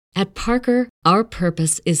At Parker, our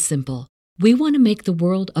purpose is simple. We want to make the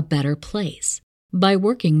world a better place by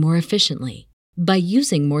working more efficiently, by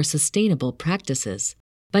using more sustainable practices,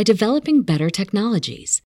 by developing better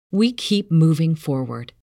technologies. We keep moving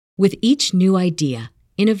forward. With each new idea,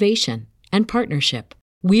 innovation, and partnership,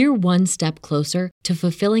 we're one step closer to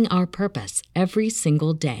fulfilling our purpose every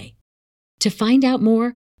single day. To find out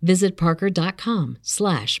more, visit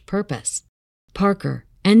parker.com/purpose. Parker,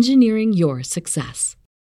 engineering your success.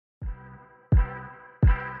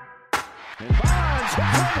 Bonds hit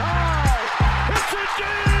high. It's a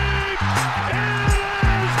deep. It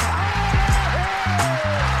is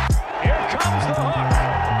high. Here comes the hook.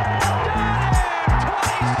 Got him.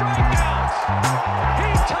 20 strikeouts. He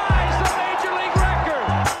ties the major league record.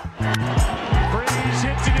 Freeze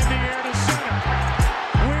hits it in the air to center.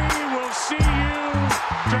 We will see you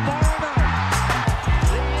tomorrow night.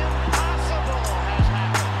 The impossible has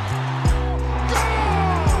happened.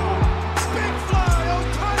 Gone! Big fly,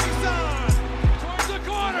 Ohtani-san! Towards the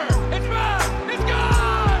corner. It's back. It's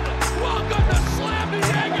gone. Welcome to Slam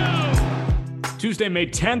Diego. Tuesday, May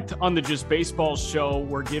 10th on the Just Baseball Show,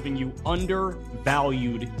 we're giving you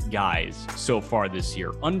undervalued guys so far this year.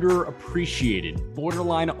 Underappreciated,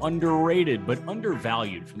 borderline underrated, but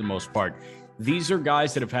undervalued for the most part. These are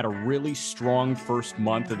guys that have had a really strong first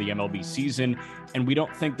month of the MLB season, and we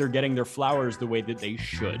don't think they're getting their flowers the way that they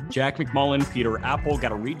should. Jack McMullen, Peter Apple, got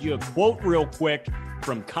to read you a quote real quick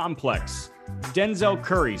from Complex. Denzel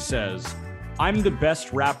Curry says, "I'm the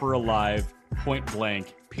best rapper alive, point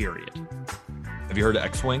blank, period." Have you heard of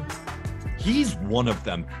X-Wing? He's one of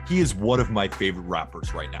them. He is one of my favorite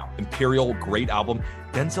rappers right now. Imperial, great album.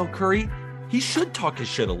 Denzel Curry, he should talk his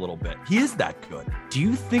shit a little bit. He is that good. Do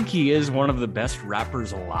you think he is one of the best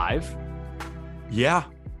rappers alive? Yeah,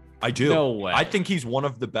 I do. No way. I think he's one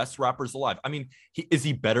of the best rappers alive. I mean, is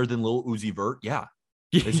he better than Lil Uzi Vert? Yeah.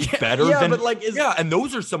 Is he better than? But yeah, and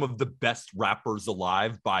those are some of the best rappers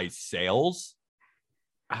alive by sales.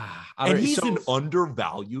 And he's an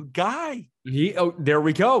undervalued guy. There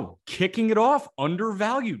we go. Kicking it off.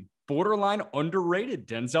 Undervalued. Borderline underrated.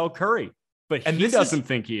 Denzel Curry. But he doesn't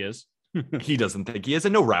think he is. He doesn't think he is.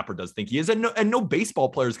 And no rapper does think he is. And no baseball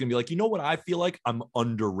player is going to be like, you know what? I feel like I'm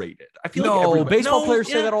underrated. I feel like baseball players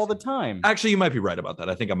say that all the time. Actually, you might be right about that.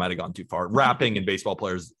 I think I might have gone too far. Rapping and baseball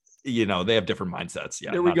players, they have different mindsets.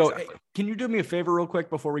 Yeah. There we go. Exactly. Hey, can you do me a favor real quick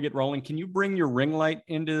before we get rolling? Can you bring your ring light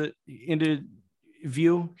into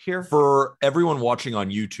view here? For everyone watching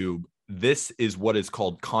on YouTube, this is what is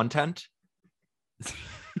called content.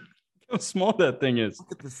 How small that thing is.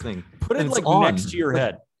 Look at this thing. Put it like next to your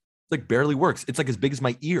head. It like barely works. It's like as big as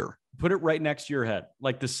my ear. Put it right next to your head.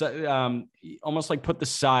 Like almost like put the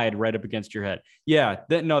side right up against your head. Yeah.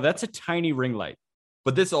 That's a tiny ring light.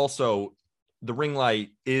 But this also, the ring light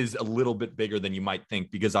is a little bit bigger than you might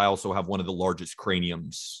think because I also have one of the largest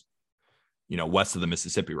craniums west of the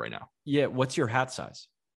Mississippi right now. Yeah. What's your hat size?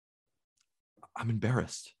 I'm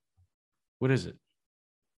embarrassed. What is it?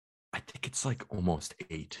 I think it's like almost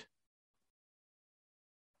 8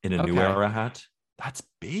 in a New Era hat. That's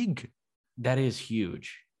big. That is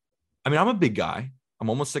huge. I mean, I'm a big guy. I'm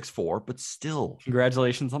almost 6'4", but still.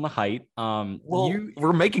 Congratulations on the height.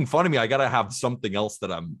 We're making fun of me. I got to have something else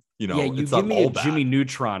that I'm, Yeah, you give me a Jimmy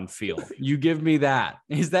Neutron feel. You give me that.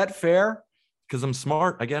 Is that fair? Because I'm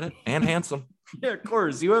smart. I get it. And handsome. Yeah, of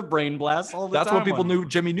course. You have brain blasts all the time. That's what people knew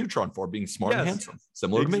Jimmy Neutron for, being smart and handsome.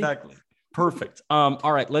 Similar to me. Exactly. Perfect.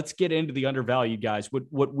 All right, let's get into the undervalued guys.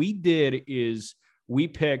 What we did is we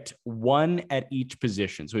picked one at each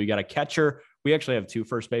position. So we got a catcher. We actually have 2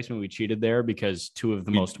 first basemen. We cheated there because 2 of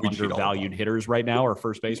the most undervalued hitters right now are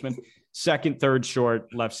first basemen. Second, third,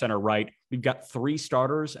 short, left, center, right. We've got 3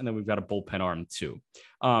 starters, and then we've got a bullpen arm too.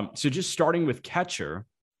 So just starting with catcher,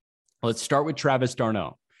 let's start with Travis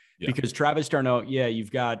d'Arnaud. Yeah. Because Travis d'Arnaud, you've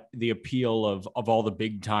got the appeal of all the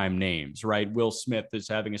big time names, right? Will Smith is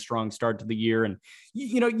having a strong start to the year. And,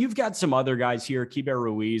 you've got some other guys here. Keibert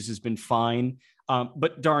Ruiz has been fine.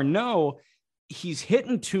 But d'Arnaud, he's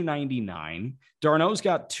hitting 299. d'Arnaud's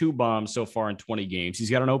got 2 bombs so far in 20 games. He's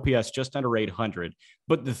got an OPS just under 800.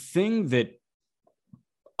 But the thing that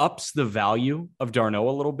ups the value of d'Arnaud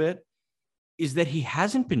a little bit is that he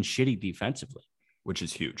hasn't been shitty defensively. Which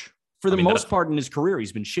is huge. For the most part in his career,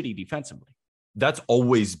 he's been shitty defensively. That's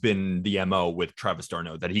always been the MO with Travis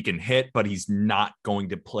d'Arnaud, that he can hit, but he's not going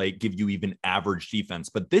to give you even average defense.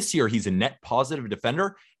 But this year, he's a net positive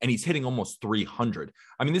defender, and he's hitting almost 300.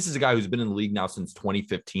 I mean, this is a guy who's been in the league now since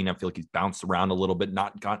 2015. I feel like he's bounced around a little bit,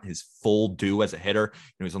 not gotten his full due as a hitter.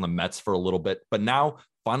 He's on the Mets for a little bit. But now,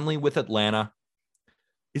 finally with Atlanta,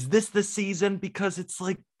 is this the season? Because it's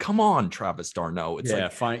like, come on, Travis d'Arnaud. It's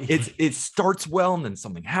like, fine. It starts well and then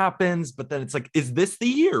something happens, but then it's like, is this the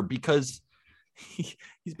year? Because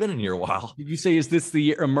he's been in here a while. Did you say, is this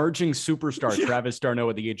the emerging superstar, Travis d'Arnaud,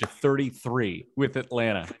 at the age of 33 with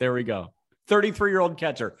Atlanta? There we go. 33-year-old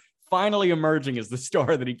catcher, finally emerging as the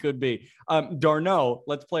star that he could be. d'Arnaud,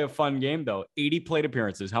 let's play a fun game, though. 80 plate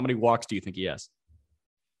appearances. How many walks do you think he has?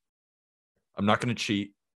 I'm not going to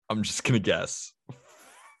cheat. I'm just going to guess.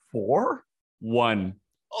 4? 1.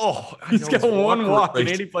 Oh, he's got one walk in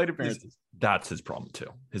 80 plate appearances. That's his problem too.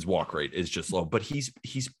 His walk rate is just low, but he's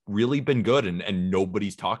really been good, and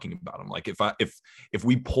nobody's talking about him. Like if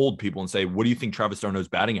we polled people and say, what do you think Travis d'Arnaud's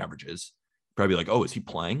batting average is? Probably like, oh, is he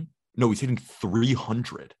playing? No, he's hitting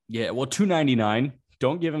 300. Yeah, well, 299.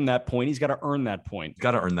 Don't give him that point. He's got to earn that point.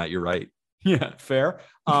 Got to earn that. You're right. Yeah, fair.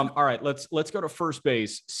 All right, let's go to first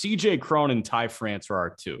base. CJ Cron and Ty France are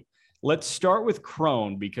our two. Let's start with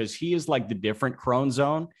Cron because he is like the different Cron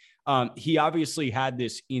zone. He obviously had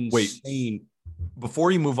this insane. Before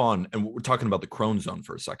you move on, and we're talking about the Cron zone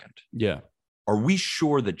for a second. Yeah. Are we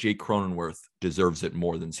sure that Jake Cronenworth deserves it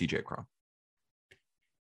more than CJ Cron?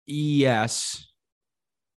 Yes.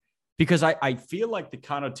 Because I feel like the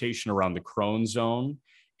connotation around the Cron zone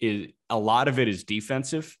is a lot of it is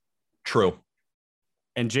defensive. True.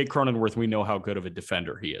 And Jake Cronenworth, we know how good of a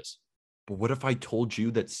defender he is. But what if I told you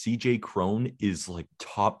that CJ Cron is like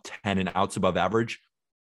top 10 and outs above average?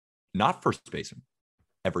 Not first baseman.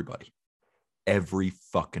 Everybody. Every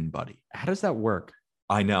fucking buddy. How does that work?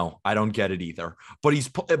 I know. I don't get it either.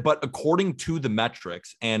 But according to the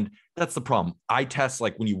metrics, and that's the problem. I test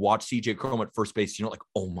like when you watch CJ Cron at first base, you know, like,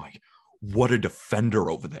 oh my, what a defender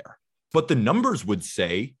over there. But the numbers would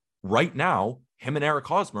say right now, him and Eric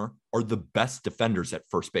Hosmer are the best defenders at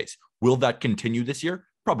first base. Will that continue this year?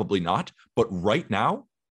 Probably not. But right now,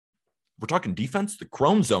 we're talking defense. The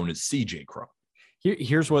Cron zone is CJ Cron.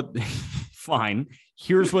 Here's what, fine.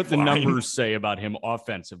 Here's what the numbers say about him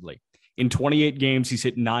offensively. In 28 games, he's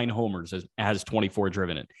hit 9 homers, has 24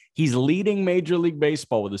 driven in. He's leading Major League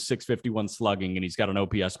Baseball with a 651 slugging, and he's got an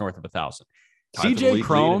OPS north of 1,000. CJ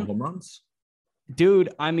Cron, home runs.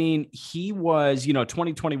 Dude, I mean, he was,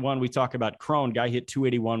 2021, we talk about Cron, guy hit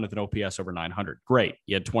 281 with an OPS over 900. Great.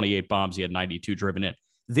 He had 28 bombs. He had 92 driven in.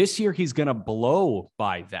 This year, he's going to blow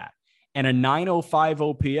by that. And a 905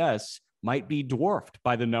 OPS might be dwarfed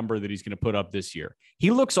by the number that he's going to put up this year.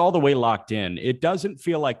 He looks all the way locked in. It doesn't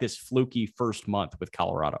feel like this fluky first month with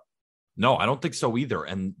Colorado. No, I don't think so either.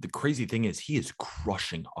 And the crazy thing is he is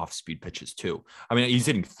crushing off-speed pitches too. I mean, he's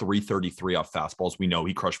hitting 333 off fastballs. We know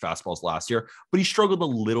he crushed fastballs last year, but he struggled a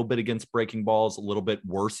little bit against breaking balls, a little bit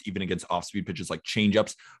worse even against off-speed pitches like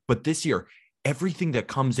changeups. But this year, everything that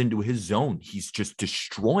comes into his zone, he's just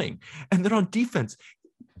destroying. And then on defense,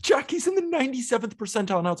 Jackie's in the 97th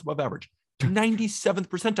percentile in outs above average. 97th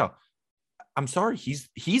percentile. I'm sorry, he's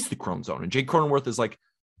the Cron zone. And Jake Cronenworth is like,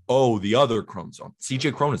 oh, the other Cron zone.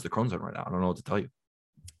 CJ Cron is the Cron zone right now. I don't know what to tell you.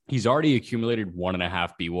 He's already accumulated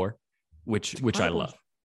 1.5 BWAR, which I love.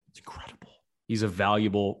 It's incredible. He's a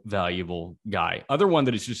valuable guy. Other one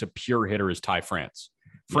that is just a pure hitter is Ty France.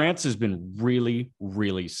 France has been really,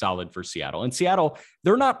 really solid for Seattle. And Seattle,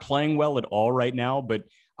 they're not playing well at all right now, but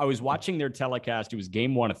I was watching their telecast. It was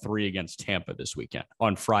game 1 of 3 against Tampa this weekend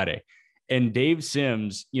on Friday. And Dave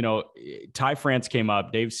Sims, Ty France came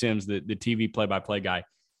up. Dave Sims, the TV play-by-play guy,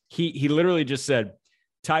 he literally just said,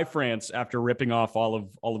 Ty France, after ripping off all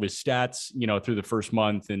of his stats, through the first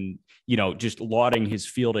month and, just lauding his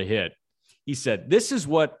field of hit, he said, this is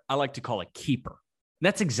what I like to call a keeper. And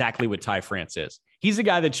that's exactly what Ty France is. He's a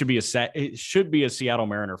guy that should be a Seattle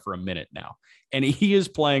Mariner for a minute now. And he is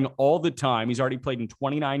playing all the time. He's already played in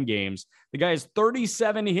 29 games. The guy has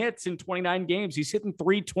 37 hits in 29 games. He's hitting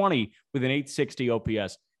 320 with an 860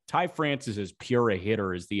 OPS. Ty France is as pure a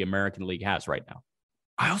hitter as the American League has right now.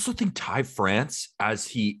 I also think Ty France, as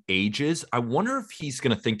he ages, I wonder if he's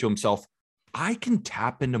going to think to himself, I can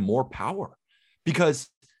tap into more power. Because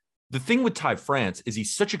the thing with Ty France is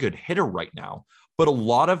he's such a good hitter right now, but a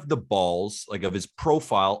lot of the balls, like of his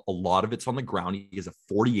profile, a lot of it's on the ground. He has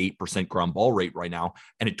a 48% ground ball rate right now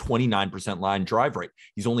and a 29% line drive rate.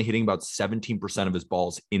 He's only hitting about 17% of his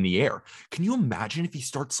balls in the air. Can you imagine if he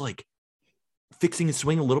starts like fixing his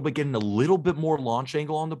swing a little bit, getting a little bit more launch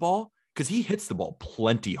angle on the ball? Because he hits the ball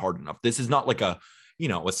plenty hard enough. This is not like a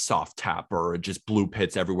soft tap or just bloop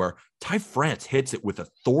hits everywhere. Ty France hits it with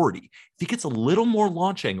authority. If he gets a little more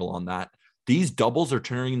launch angle on that, these doubles are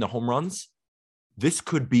turning into home runs. This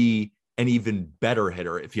could be an even better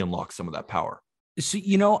hitter if he unlocks some of that power. So,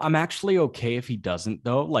 I'm actually okay if he doesn't,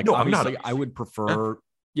 though. Like, no, obviously, I would prefer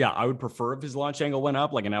Yeah, I would prefer if his launch angle went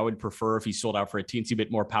up. And I would prefer if he sold out for a teensy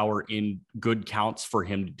bit more power in good counts for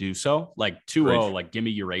him to do so. Like 2-0, like give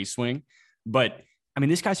me your A swing. But I mean,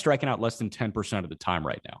 this guy's striking out less than 10% of the time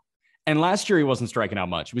right now. And last year he wasn't striking out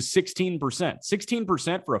much. It was 16%.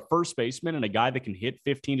 16% for a first baseman and a guy that can hit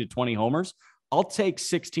 15 to 20 homers. I'll take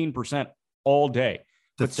 16% all day.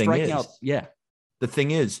 The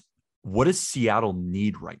thing is, what does Seattle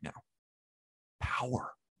need right now?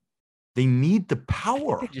 Power. They need the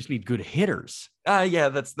power. They just need good hitters. Yeah,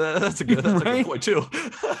 that's a good point too.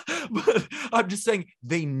 But I'm just saying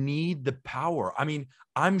they need the power. I mean,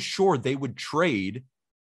 I'm sure they would trade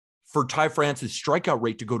for Ty France's strikeout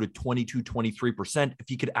rate to go to 22-23% if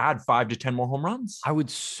he could add 5 to 10 more home runs. I would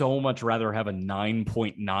so much rather have a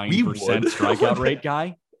 9.9% strikeout rate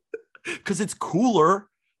guy. Because it's cooler.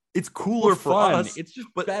 It's cooler for us. It's just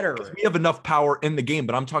better. We have enough power in the game,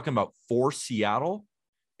 but I'm talking about for Seattle.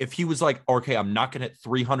 If he was like, okay, I'm not going to hit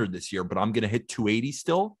 300 this year, but I'm going to hit 280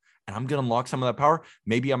 still, and I'm going to unlock some of that power,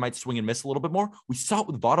 maybe I might swing and miss a little bit more. We saw it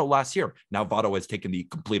with Votto last year. Now Votto has taken the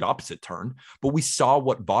complete opposite turn, but we saw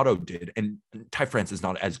what Votto did. And Ty France is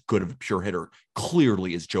not as good of a pure hitter,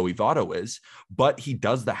 clearly, as Joey Votto is, but he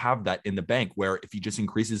does have that in the bank where if he just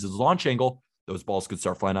increases his launch angle, those balls could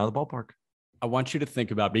start flying out of the ballpark. I want you to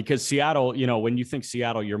think about, because Seattle, when you think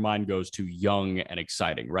Seattle, your mind goes to young and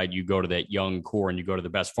exciting, right? You go to that young core and you go to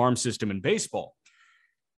the best farm system in baseball.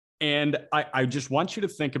 And I just want you to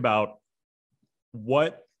think about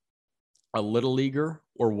what a little leaguer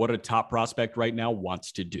or what a top prospect right now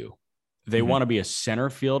wants to do. They want to be a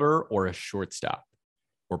center fielder or a shortstop.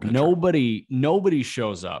 Or pitcher. Nobody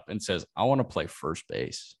shows up and says, I want to play first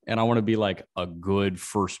base. And I want to be like a good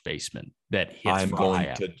first baseman that hits. I'm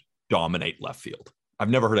going to dominate left field. I've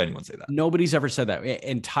never heard anyone say that. Nobody's ever said that.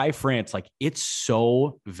 And Ty France, it's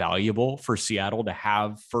so valuable for Seattle to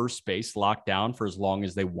have first base locked down for as long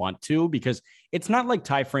as they want to, because it's not like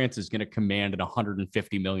Ty France is going to command an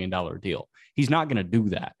 $150 million deal. He's not going to do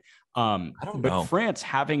that. I don't know. But France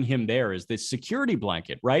having him there is this security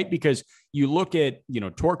blanket, right? Because you look at,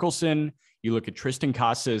 Torkelson, you look at Tristan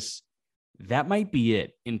Casas, that might be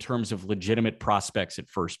it in terms of legitimate prospects at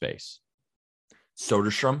first base.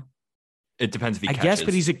 Soderstrom. It depends if he catches. I guess,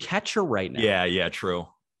 but he's a catcher right now. Yeah, true.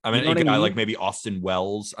 I mean, a guy like maybe Austin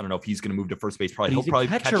Wells. I don't know if he's going to move to first base. He'll probably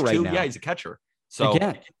catch right too. Now. Yeah, he's a catcher. So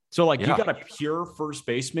again, you got a pure first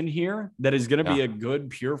baseman here that is going to be a good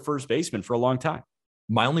pure first baseman for a long time.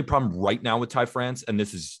 My only problem right now with Ty France, and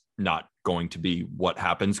this is not going to be what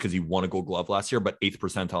happens because he won a Gold Glove last year, but 8th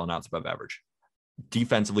percentile and outs above average.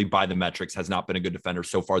 Defensively, by the metrics, has not been a good defender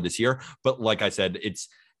so far this year. But like I said,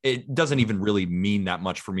 it doesn't even really mean that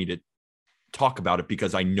much for me to talk about it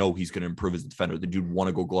because I know he's going to improve as a defender. The dude won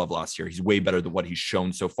a Gold Glove last year. He's way better than what he's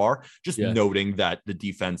shown so far. Just noting that the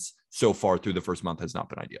defense so far through the first month has not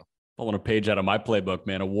been ideal. Pulling a page out of my playbook,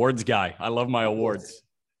 man. Awards guy. I love my awards.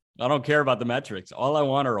 I don't care about the metrics. All I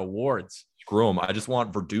want are awards. Screw him. I just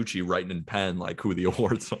want Verducci writing in pen who the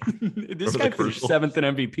awards are. This guy finished 7th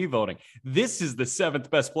in MVP voting. This is the 7th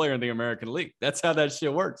best player in the American League. That's how that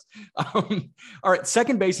shit works. All right.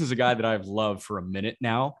 Second base is a guy that I've loved for a minute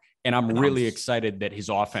now. And I'm really excited that his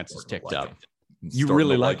offense has ticked up. You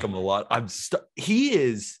really like him a lot. He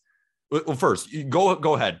is. Well, first,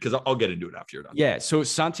 go ahead because I'll get into it after you're done. Yeah. So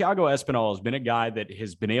Santiago Espinal has been a guy that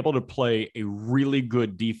has been able to play a really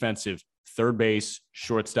good defensive third base,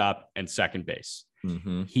 shortstop, and second base.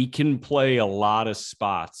 Mm-hmm. He can play a lot of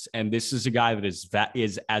spots, and this is a guy that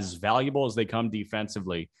is as valuable as they come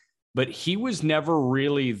defensively. But he was never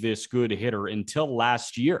really this good hitter until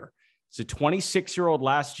last year. He's a 26-year-old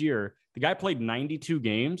last year. The guy played 92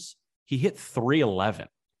 games. He hit 311.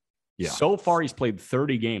 Yeah. So far, he's played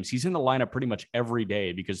 30 games. He's in the lineup pretty much every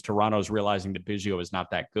day because Toronto's realizing that Biggio is not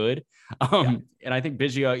that good. And I think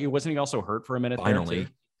Biggio, wasn't he also hurt for a minute? Finally.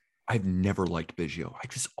 I've never liked Biggio.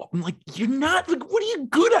 I'm like, you're not like, what are you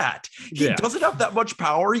good at? He doesn't have that much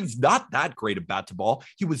power. He's not that great at bat to ball.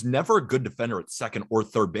 He was never a good defender at second or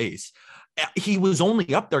third base. He was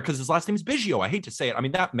only up there because his last name is Biggio. I hate to say it. I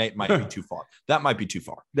mean, that might be too far. That might be too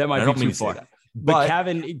far. That might be too far. But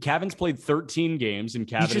Cavan's played 13 games and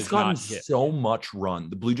Cavan has gotten so much run.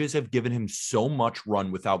 The Blue Jays have given him so much run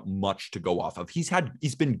without much to go off of.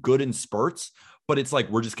 He's been good in spurts, but it's like,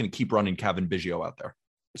 we're just going to keep running Cavan Biggio out there.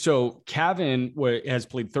 So Cavan has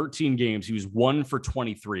played 13 games. He was 1 for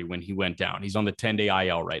 23 when he went down. He's on the 10-day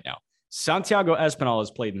IL right now. Santiago Espinal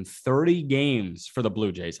has played in 30 games for the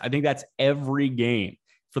Blue Jays. I think that's every game.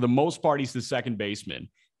 For the most part, he's the second baseman.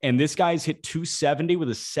 And this guy's hit 270 with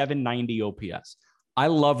a 790 OPS. I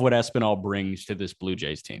love what Espinal brings to this Blue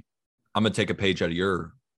Jays team. I'm going to take a page out of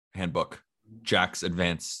your handbook. Jack's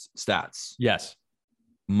advanced stats. Yes.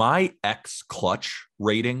 My X clutch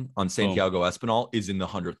rating on Santiago Espinal is in the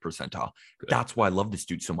 100th percentile. Good. That's why I love this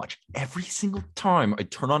dude so much. Every single time I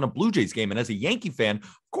turn on a Blue Jays game, and as a Yankee fan,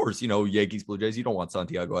 of course, Yankees, Blue Jays, you don't want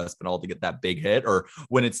Santiago Espinal to get that big hit, or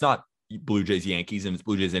when it's not Blue Jays, Yankees, and it's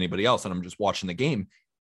Blue Jays, anybody else, and I'm just watching the game.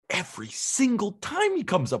 Every single time he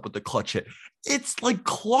comes up with the clutch hit, it's like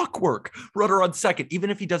clockwork. Runner on second, even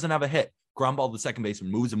if he doesn't have a hit, ground ball to second baseman,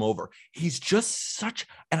 moves him over. He's just such,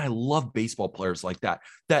 and I love baseball players like that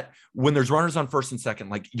when there's runners on first and second,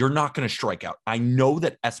 like you're not going to strike out. I know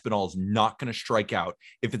that Espinal is not going to strike out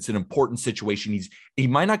if it's an important situation. He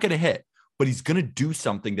might not get a hit, but he's going to do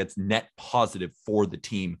something that's net positive for the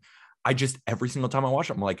team. Every single time I watch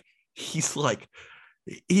him, I'm like, his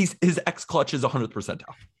X clutch is 100th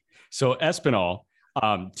percentile. So Espinal,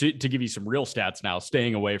 to give you some real stats now,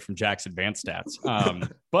 staying away from Jack's advanced stats,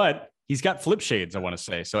 but he's got flip shades, I want to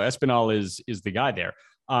say. So Espinal is the guy there.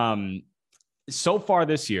 So far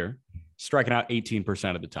this year, striking out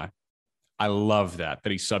 18% of the time. I love that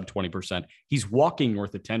he's sub 20%. He's walking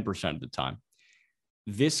north of 10% of the time.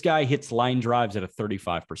 This guy hits line drives at a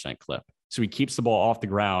 35% clip. So he keeps the ball off the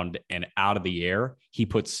ground and out of the air. He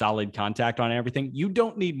puts solid contact on everything. You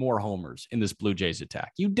don't need more homers in this Blue Jays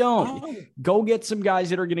attack. You don't. Oh. Go get some guys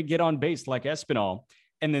that are going to get on base like Espinal.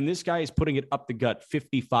 And then this guy is putting it up the gut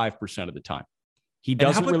 55% of the time. He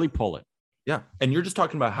doesn't really pull it. Yeah. And you're just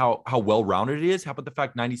talking about how well-rounded it is. How about the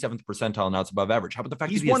fact 97th percentile, now it's above average? How about the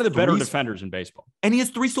fact he's one of the better defenders in baseball? And he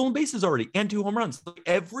has 3 stolen bases already and 2 home runs. Like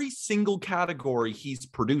every single category he's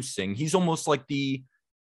producing, he's almost like the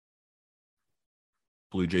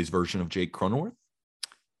Blue Jays version of Jake Cronenworth.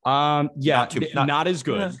 Not as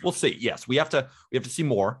good. We'll see. Yes, we have to see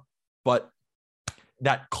more, but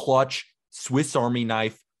that clutch Swiss Army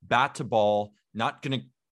knife, bat to ball, not going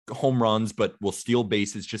to home runs, but will steal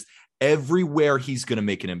bases. Just everywhere he's going to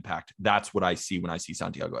make an impact. That's what I see when I see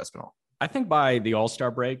Santiago Espinal. I think by the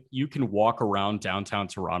All-Star break, you can walk around downtown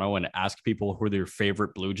Toronto and ask people who their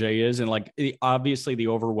favorite Blue Jay is. And obviously the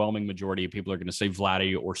overwhelming majority of people are going to say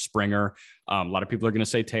Vladdy or Springer. A lot of people are going to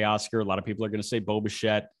say Teoscar. A lot of people are going to say Bo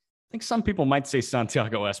Bichette. I think some people might say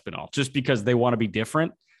Santiago Espinal just because they want to be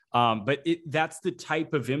different. But that's the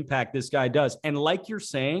type of impact this guy does. And like you're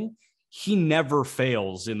saying, he never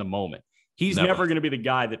fails in the moment. He's never going to be the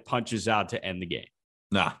guy that punches out to end the game.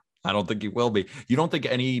 Nah. I don't think he will be. You don't think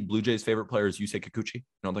any Blue Jays favorite player is Yusei Kikuchi? I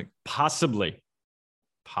don't think. Possibly.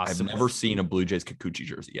 I've never seen a Blue Jays Kikuchi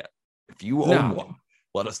jersey yet. If you own one,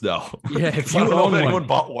 let us know. Yeah, if you own anyone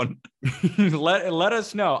bought one, let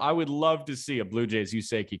us know. I would love to see a Blue Jays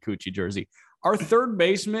Yusei Kikuchi jersey. Our third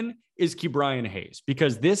baseman is Ke'Bryan Hayes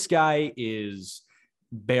because this guy is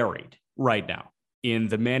buried right now in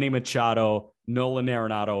the Manny Machado, Nolan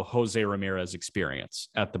Arenado, Jose Ramirez experience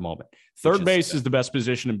at the moment. Third base is the best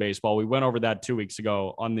position in baseball. We went over that 2 weeks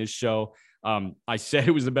ago on this show. I said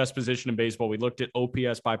it was the best position in baseball. We looked at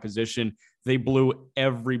OPS by position. They blew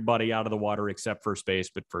everybody out of the water except first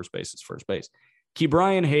base, but first base is first base.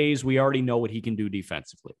 Ke'Bryan Hayes, we already know what he can do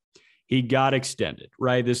defensively. He got extended,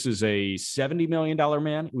 right? This is a $70 million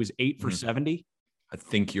man. It was 8 for 70. I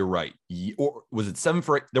think you're right. Or was it 7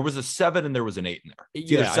 for 8? There was a 7 and there was an 8 in there. It's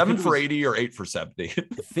either 7 for 80 or 8 for 70. I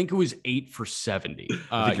think it was 8 for 70.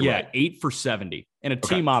 Right. 8 for 70 and a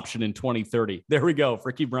team option in 2030. There we go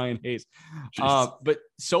for Ke'Bryan Hayes. But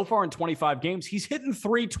so far in 25 games, he's hitting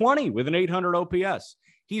 320 with an 800 OPS.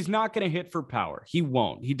 He's not going to hit for power. He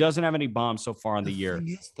won't. He doesn't have any bombs so far in the year.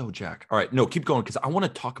 Yes, though, Jack. All right. No, keep going because I want to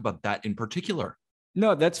talk about that in particular.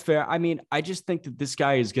 No, that's fair. I mean, I just think that this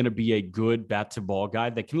guy is going to be a good bat to ball guy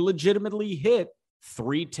that can legitimately hit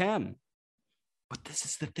 310. But this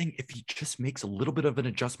is the thing. If he just makes a little bit of an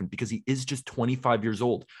adjustment because he is just 25 years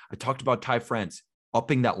old. I talked about Ty France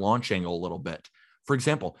upping that launch angle a little bit. For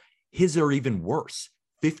example, his are even worse.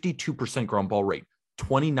 52% ground ball rate,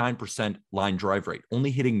 29% line drive rate,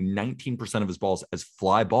 only hitting 19% of his balls as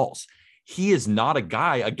fly balls. He is not a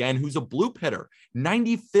guy, again, who's a bloop hitter.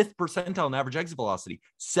 95th percentile in average exit velocity,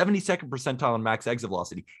 72nd percentile in max exit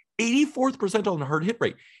velocity, 84th percentile in hard hit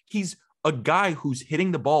rate. He's a guy who's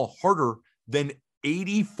hitting the ball harder than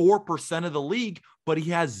 84% of the league, but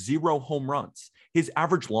he has 0 home runs. His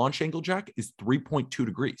average launch angle, Jack, is 3.2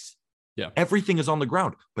 degrees. Yeah. Everything is on the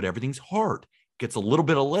ground, but everything's hard. Gets a little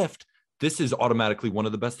bit of lift. This is automatically one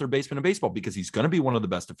of the best third basemen in baseball because he's going to be one of the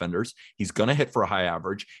best defenders. He's going to hit for a high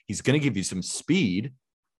average. He's going to give you some speed.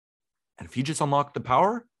 And if he just unlocked the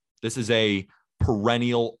power, this is a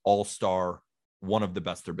perennial all-star, one of the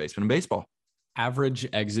best third basemen in baseball. Average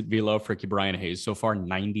exit velo for Ke'Bryan Hayes so far,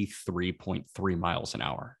 93.3 miles an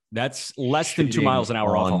hour. That's less than 2 miles an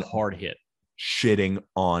hour off a hard hit. Shitting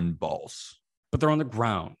on balls. But they're on the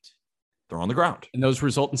ground. They're on the ground. And those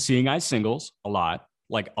result in seeing eye singles a lot,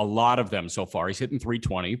 like a lot of them so far. He's hitting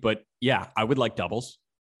 320, but yeah, I would like doubles.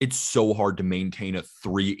 It's so hard to maintain a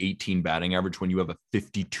 318 batting average when you have a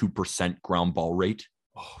 52% ground ball rate.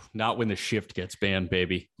 Oh, not when the shift gets banned,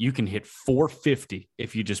 baby. You can hit 450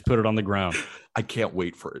 if you just put it on the ground. I can't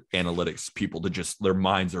wait for analytics people to just, their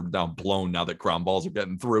minds are now blown now that ground balls are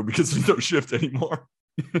getting through because there's no shift anymore.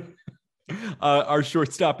 Our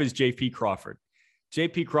shortstop is JP Crawford.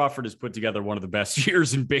 JP Crawford has put together one of the best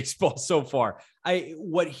years in baseball so far.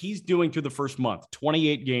 What he's doing through the first month,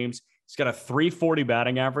 28 games, he's got a 340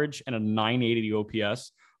 batting average and a 980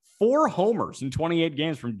 OPS, 4 homers in 28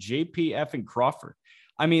 games from JP effing Crawford.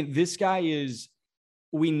 I mean, this guy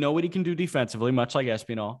we know what he can do defensively, much like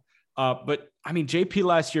Espinal. But I mean, JP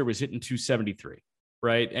last year was hitting 273,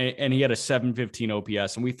 right? And he had a 715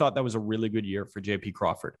 OPS. And we thought that was a really good year for JP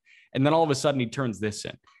Crawford. And then all of a sudden he turns this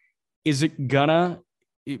in. Is it gonna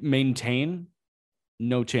maintain?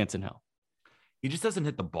 No chance in hell. He just doesn't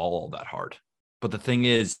hit the ball all that hard. But the thing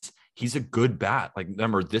is, he's a good bat. Like,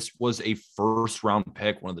 remember, this was a first round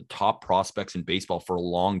pick, one of the top prospects in baseball for a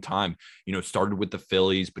long time. Started with the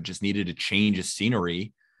Phillies, but just needed to change his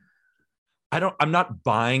scenery. I'm not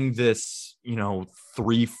buying this,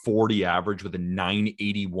 340 average with a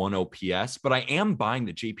 981 OPS, but I am buying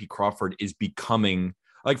that JP Crawford is becoming,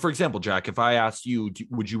 like, for example, Jack, if I asked you,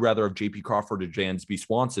 would you rather have JP Crawford or Dansby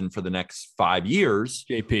Swanson for the next 5 years?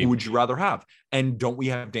 JP. Who would you rather have? And don't we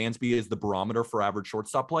have Dansby as the barometer for average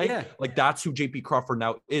shortstop play? Yeah. Like, that's who JP Crawford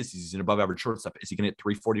now is. He's an above average shortstop. Is he going to hit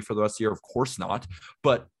 340 for the rest of the year? Of course not.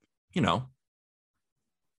 But, could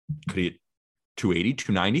he hit 280,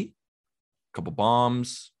 290? A couple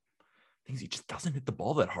bombs. Things he just doesn't hit the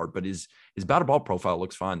ball that hard, but his batted ball profile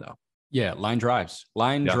looks fine, though. Yeah, line drives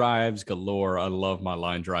drives galore. I love my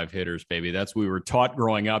line drive hitters, baby. That's what we were taught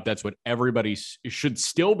growing up. That's what everybody should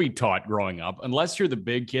still be taught growing up, unless you're the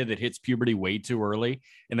big kid that hits puberty way too early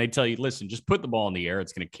and they tell you, listen, just put the ball in the air.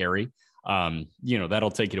 It's going to carry.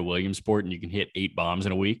 That'll take you to Williamsport and you can hit 8 bombs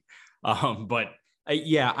in a week.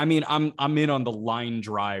 Yeah, I mean, I'm in on the line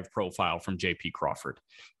drive profile from JP Crawford.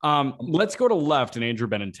 Let's go to left and Andrew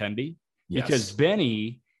Benintendi, because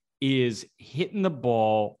Benny is hitting the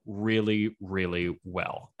ball really, really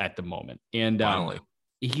well at the moment. And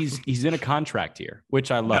he's in a contract here,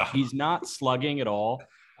 which I love. Yeah. He's not slugging at all,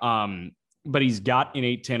 but he's got an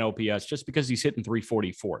 810 OPS just because he's hitting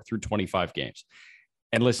 344 through 25 games.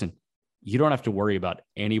 And listen, you don't have to worry about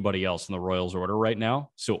anybody else in the Royals order right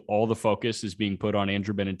now. So all the focus is being put on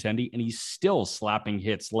Andrew Benintendi, and he's still slapping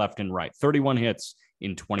hits left and right. 31 hits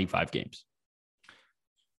in 25 games.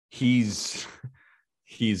 He's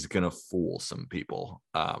going to fool some people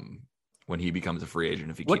when he becomes a free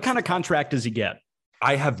agent. What kind of contract does he get?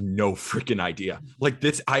 I have no freaking idea. Like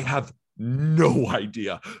this, I have no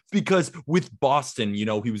idea, because with Boston, he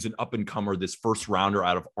was an up and comer, this first rounder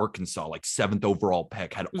out of Arkansas, like 7th overall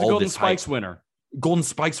pick, had all Golden this Spikes hype. winner. Golden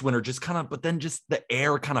Spikes winner, just kind of, but then just the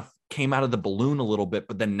air kind of came out of the balloon a little bit.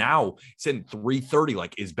 But then now he's in 330.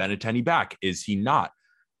 Like, is Benintendi back? Is he not?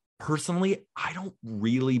 Personally, I don't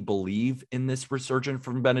really believe in this resurgence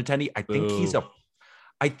from Benintendi. I think he's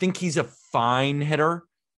a fine hitter,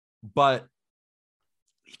 but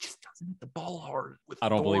he just doesn't hit the ball hard with I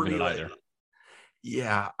don't authority. believe in it either.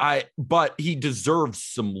 Yeah, but he deserves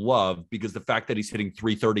some love, because the fact that he's hitting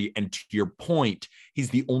 330, and to your point,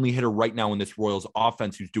 he's the only hitter right now in this Royals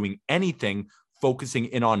offense who's doing anything focusing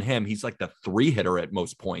in on him. He's like the 3 hitter at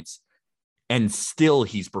most points, and still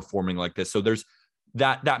he's performing like this. So there's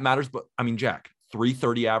that matters. But I mean, Jack,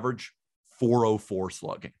 330 average, 404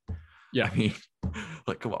 slugging. Yeah, I mean,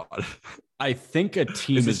 like, come on. I think a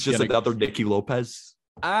team is just another Nicky Lopez.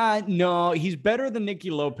 No, he's better than Nicky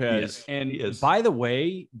Lopez. And by the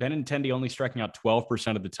way, Benintendi only striking out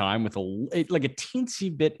 12% of the time with a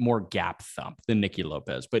teensy bit more gap thump than Nicky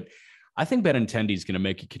Lopez. But I think Benintendi is going to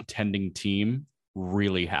make a contending team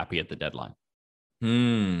really happy at the deadline.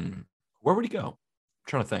 Where would he go? I'm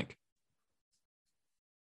trying to think.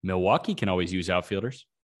 Milwaukee can always use outfielders.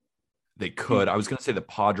 They could. I was going to say the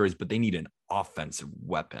Padres, but they need an offensive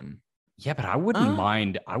weapon. Yeah, but I wouldn't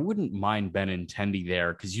mind Benintendi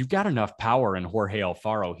there, because you've got enough power in Jorge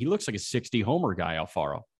Alfaro. He looks like a 60 homer guy,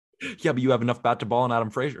 Alfaro. Yeah, but you have enough bat to ball in Adam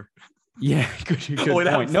Frazier. Yeah, good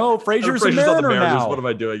point. No, Frazier's a Mariner now. What am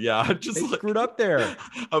I doing? Yeah, I just screwed up there.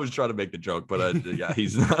 I was trying to make the joke, but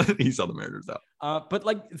he's not. He's on the Mariners now. But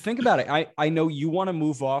think about it. I know you want to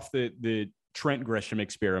move off the Trent Grisham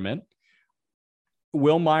experiment.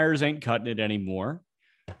 Will Myers ain't cutting it anymore.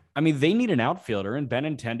 I mean, they need an outfielder, and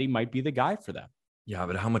Benintendi might be the guy for them. Yeah,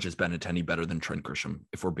 but how much is Benintendi better than Trent Grisham,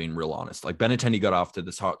 if we're being real honest? Like, Benintendi got off to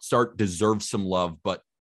this hot start, deserves some love, but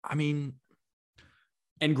I mean,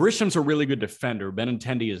 And Grisham's a really good defender.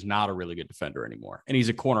 Benintendi is not a really good defender anymore. And he's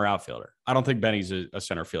a corner outfielder. I don't think Benny's a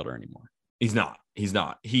center fielder anymore. He's not.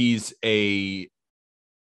 He's a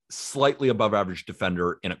slightly above average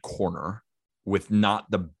defender in a corner with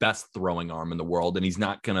not the best throwing arm in the world. And he's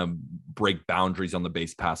not going to break boundaries on the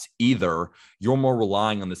base pass either. You're more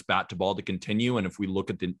relying on this bat to ball to continue. And if we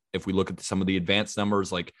look at some of the advanced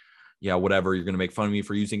numbers, like, yeah, whatever, you're going to make fun of me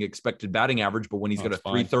for using expected batting average, but when he's got a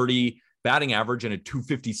 330 batting average and a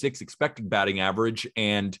 256 expected batting average,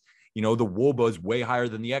 and the WOBA is way higher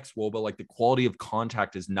than the ex-WOBA, like the quality of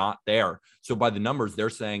contact is not there. So by the numbers, they're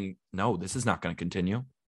saying, no, this is not going to continue.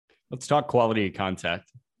 Let's talk quality of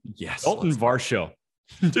contact. Yes. Dalton Varsho.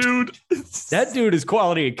 Dude. That dude is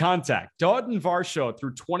quality of contact. Dalton Varsho,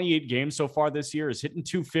 through 28 games so far this year, is hitting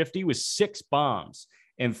 250 with 6 bombs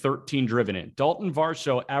and 13 driven in. Dalton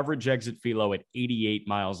Varsho, average exit velo at 88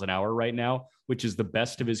 miles an hour right now, which is the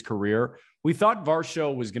best of his career. We thought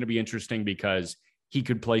Varsho was going to be interesting because he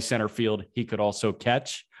could play center field. He could also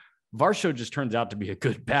catch. Varsho just turns out to be a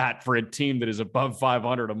good bat for a team that is above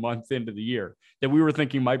 500 a month into the year that we were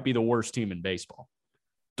thinking might be the worst team in baseball.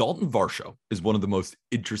 Dalton Varsho is one of the most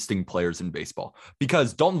interesting players in baseball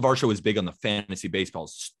because Dalton Varsho is big on the fantasy baseball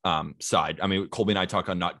side. I mean, Colby and I talk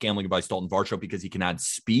on not gambling advice, Dalton Varsho, because he can add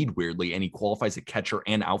speed weirdly, and he qualifies at catcher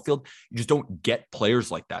and outfield. You just don't get players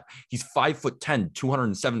like that. He's 5'10",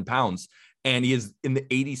 207 pounds, and he is in the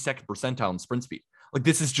 82nd percentile in sprint speed. Like,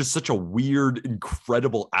 this is just such a weird,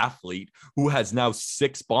 incredible athlete who has now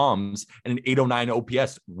 6 bombs and an 809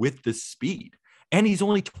 OPS with the speed. And he's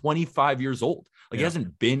only 25 years old. Like, He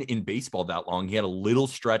hasn't been in baseball that long. He had a little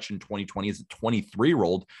stretch in 2020 as a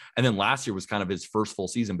 23-year-old. And then last year was kind of his first full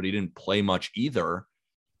season, but he didn't play much either.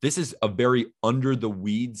 This is a very under the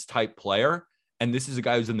weeds type player. And this is a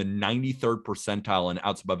guy who's in the 93rd percentile and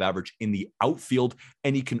outs above average in the outfield.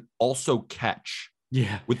 And he can also catch.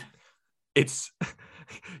 Yeah.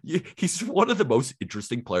 He's one of the most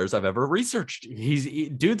interesting players I've ever researched.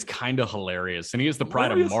 Dude's kind of hilarious. And he is the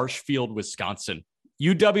pride of Marshfield, Wisconsin.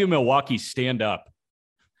 UW Milwaukee, stand up.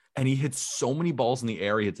 And he hits so many balls in the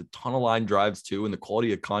air. He hits a ton of line drives too. And the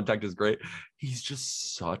quality of contact is great. He's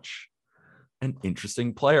just such an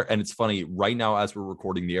interesting player. And it's funny right now, as we're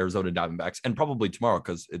recording, the Arizona Diamondbacks, and probably tomorrow,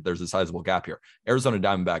 because there's a sizable gap here, Arizona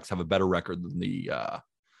Diamondbacks have a better record than the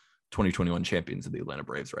 2021 champions of the Atlanta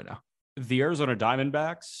Braves right now. The Arizona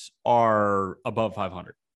Diamondbacks are above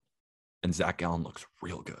 500. And Zach Gallen looks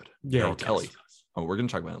real good. Yeah, Merrill Kelly. Oh, we're going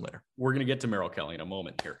to talk about it later. We're going to get to Merrill Kelly in a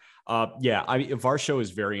moment here. Varsho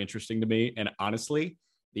is very interesting to me. And honestly,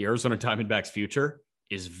 the Arizona Diamondbacks future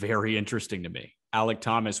is very interesting to me. Alec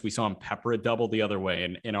Thomas, we saw him pepper a double the other way.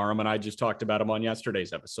 And Aram and I just talked about him on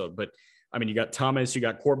yesterday's episode. But I mean, you got Thomas, you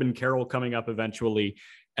got Corbin Carroll coming up eventually.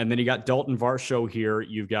 And then you got Dalton Varsho here.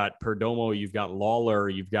 You've got Perdomo, you've got Lawler,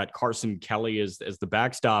 you've got Carson Kelly as the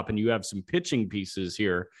backstop, and you have some pitching pieces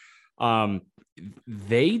here.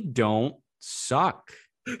 They don't suck.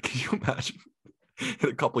 Can you imagine in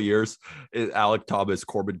a couple of years, Alec Thomas,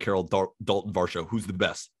 Corbin Carroll, Dalton Varsho? Who's the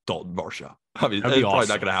best? Dalton Varsho. I mean, that's probably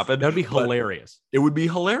not going to happen. That'd be hilarious. It would be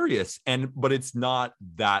hilarious. But it's not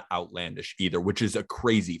that outlandish either, which is a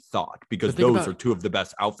crazy thought because those are two of the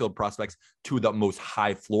best outfield prospects, two of the most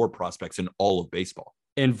high floor prospects in all of baseball.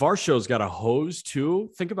 And Varsho's got a hose too.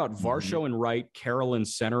 Think about Varsho in right, Carroll in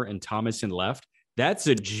center, and Thomas in left. That's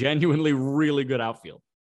a genuinely really good outfield.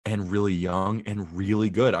 And really young and really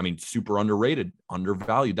good. I mean, super underrated,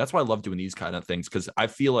 undervalued. That's why I love doing these kind of things, because I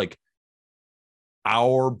feel like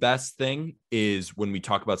our best thing is when we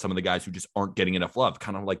talk about some of the guys who just aren't getting enough love.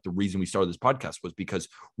 Kind of like the reason we started this podcast was because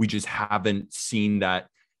we just haven't seen that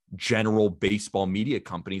general baseball media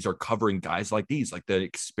companies are covering guys like these, like the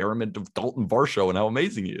experiment of Dalton Varsho and how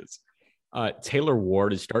amazing he is. Taylor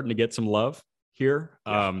Ward is starting to get some love here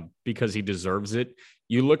because he deserves it.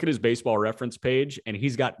 You look at his baseball reference page and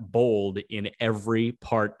he's got bold in every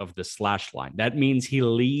part of the slash line. That means he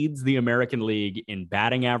leads the American League in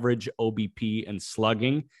batting average, OBP, and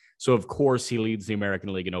slugging. So, of course, he leads the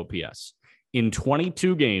American League in OPS. In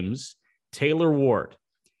 22 games, Taylor Ward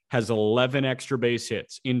has 11 extra base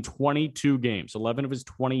hits in 22 games. 11 of his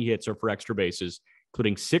 20 hits are for extra bases,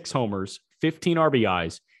 including 6 homers, 15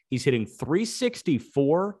 RBIs. He's hitting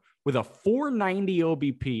 .364 with a .490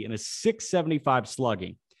 OBP and a .675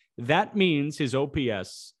 slugging. That means his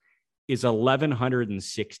OPS is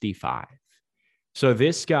 1,165. So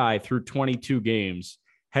this guy, through 22 games,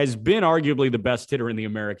 has been arguably the best hitter in the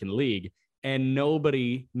American League, and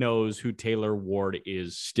nobody knows who Taylor Ward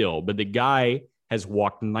is still. But the guy has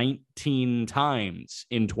walked 19 times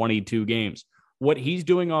in 22 games. What he's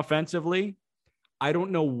doing offensively, I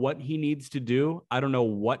don't know what he needs to do. I don't know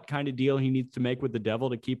what kind of deal he needs to make with the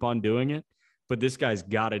devil to keep on doing it, but this guy's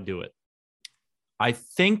got to do it. I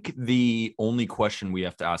think the only question we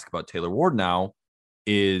have to ask about Taylor Ward now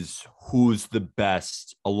is who's the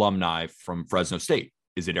best alumni from Fresno State?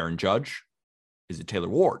 Is it Aaron Judge? Is it Taylor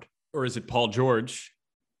Ward? Or is it Paul George?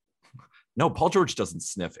 No, Paul George doesn't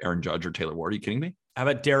sniff Aaron Judge or Taylor Ward. Are you kidding me? How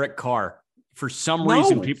about Derek Carr? For some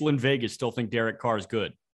reason, people in Vegas still think Derek Carr is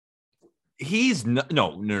good. He's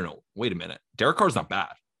no. Wait a minute. Derek Carr's not bad.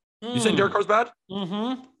 You saying Derek Carr's bad?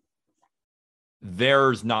 Mm-hmm.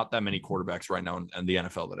 There's not that many quarterbacks right now in the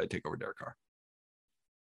NFL that I take over Derek Carr.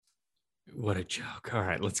 What a joke. All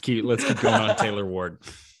right, let's keep going on Taylor Ward.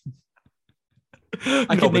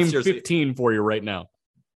 I can name 15 for you right now.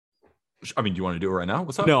 I mean, do you want to do it right now?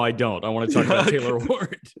 What's up? No, I don't. I want to talk about Taylor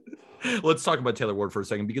Ward. Let's talk about Taylor Ward for a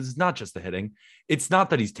second, because it's not just the hitting. It's not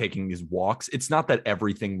that he's taking these walks. It's not that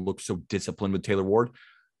everything looks so disciplined with Taylor Ward.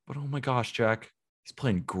 But oh my gosh, Jack, he's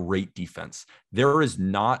playing great defense. There is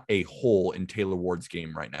not a hole in Taylor Ward's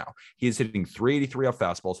game right now. He is hitting 383 off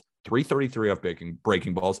fastballs, 333 off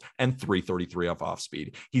breaking balls, and 333 off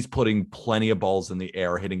speed. He's putting plenty of balls in the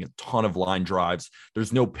air, hitting a ton of line drives.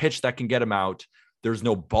 There's no pitch that can get him out. There's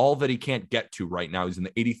no ball that he can't get to right now. He's in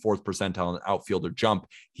the 84th percentile in outfielder jump.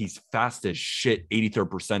 He's fast as shit, 83rd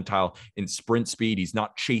percentile in sprint speed. He's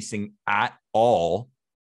not chasing at all.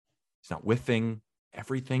 He's not whiffing.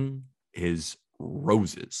 Everything is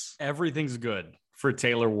roses. Everything's good for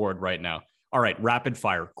Taylor Ward right now. All right, rapid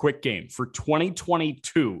fire, quick game. For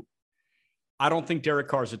 2022, I don't think Derek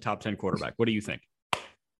Carr is a top 10 quarterback. What do you think?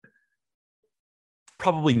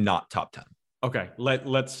 Probably not top 10. Okay,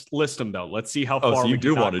 let's list them, though. Let's see how far so we you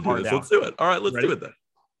do want to do this. Down. Let's do it. All right, let's do it then.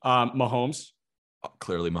 Mahomes.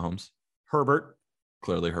 Clearly Mahomes. Herbert.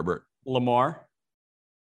 Clearly Herbert. Lamar.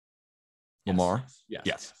 Lamar.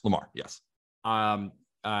 Yes. Lamar. Yes.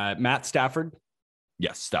 Matt Stafford.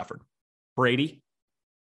 Yes. Stafford. Brady.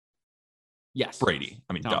 Yes. Brady.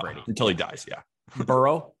 I mean, Brady. Until he dies. Yeah.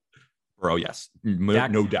 Burrow. Burrow. Yes.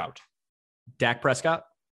 No doubt. Dak Prescott.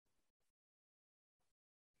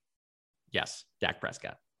 Yes. Dak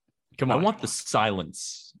Prescott. Come on. I want the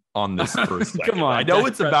silence on this for a second. Come on. I know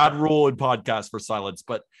it's a bad rule in podcasts for silence,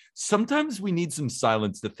 but sometimes we need some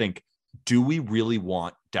silence to think, do we really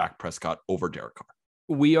want Dak Prescott over Derek Carr?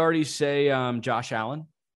 We already say Josh Allen.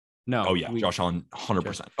 No. Oh, yeah. Josh Allen,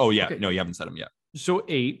 100%. Oh, yeah. Okay. No, you haven't said him yet. So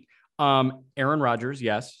 8. Aaron Rodgers.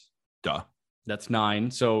 Yes. Duh. That's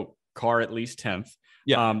 9. So Carr at least 10th.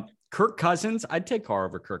 Yeah. Kirk Cousins. I'd take Carr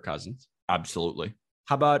over Kirk Cousins. Absolutely.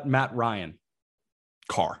 How about Matt Ryan?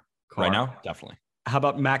 Carr. Right now? Definitely. How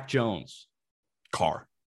about Mac Jones? Carr.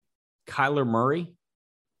 Kyler Murray?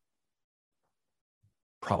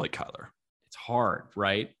 Probably Kyler. It's hard,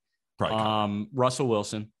 right? Probably Russell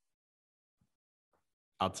Wilson.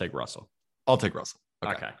 I'll take Russell. I'll take Russell.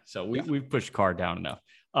 Okay. So we've pushed Carr down enough.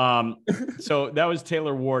 So that was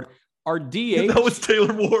Taylor Ward. Our DH. That was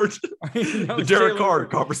Taylor Ward. The Derek Carr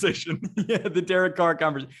conversation. Yeah, the Derek Carr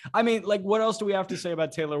conversation. I mean, like, what else do we have to say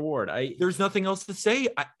about Taylor Ward? There's nothing else to say.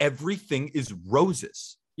 Everything is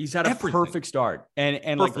roses. He's had a perfect start. And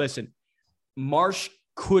perfect. Like, listen, Marsh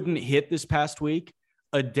couldn't hit this past week.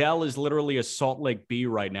 Adele is literally a Salt Lake Bee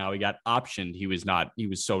right now. He got optioned. He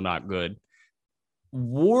was so not good.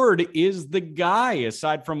 Ward is the guy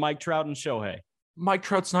aside from Mike Trout and Shohei. Mike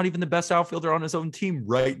Trout's not even the best outfielder on his own team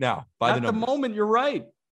right now. At the moment, you're right.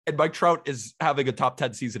 And Mike Trout is having a top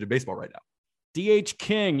 10 season in baseball right now. DH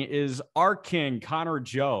King is our king, Connor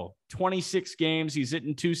Joe. 26 games. He's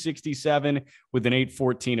hitting 267 with an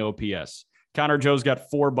 814 OPS. Connor Joe's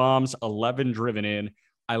got 4 bombs, 11 driven in.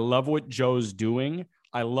 I love what Joe's doing.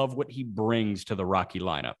 I love what he brings to the Rocky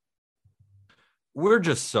lineup. We're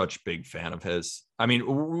just such big fan of his. I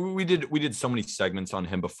mean, we did so many segments on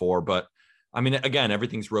him before, but I mean, again,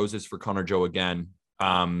 everything's roses for Connor Joe again.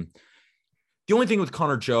 The only thing with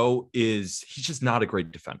Connor Joe is he's just not a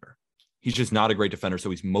great defender. He's just not a great defender. So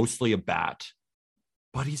he's mostly a bat,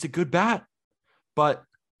 but he's a good bat. But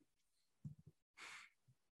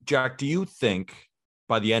Jack, do you think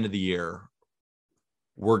by the end of the year,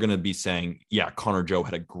 we're going to be saying, yeah, Connor Joe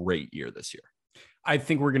had a great year this year? I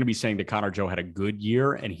think we're going to be saying that Connor Joe had a good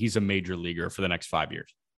year and he's a major leaguer for the next 5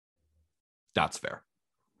 years. That's fair.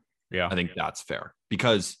 Yeah. I think that's fair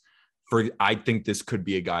because I think this could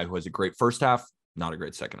be a guy who has a great first half, not a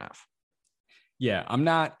great second half. Yeah.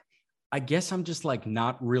 I guess I'm just like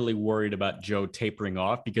not really worried about Joe tapering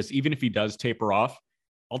off because even if he does taper off,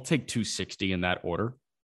 I'll take 260 in that order.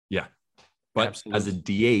 Yeah. But absolutely. As a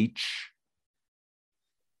DH,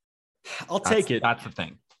 I'll take it. That's the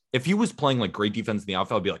thing. If he was playing like great defense in the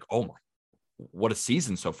outfield, I'd be like, oh my, what a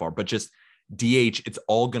season so far. But just DH, it's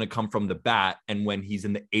all going to come from the bat. And when he's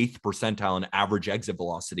in the 8th percentile in average exit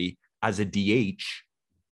velocity as a DH,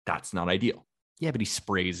 that's not ideal. Yeah, but he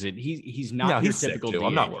sprays it. He's not your typical DH.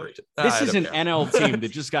 I'm not worried. This is an NL team that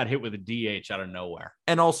just got hit with a DH out of nowhere.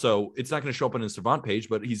 And also, it's not going to show up on his Savant page,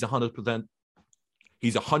 but he's 100%.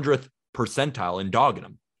 He's 100th percentile in dogging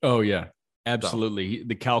him. Oh, yeah, absolutely. So.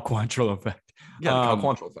 The Cal Quantrill effect. Yeah, the Cal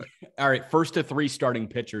Quantrill effect. All right, first to 3 starting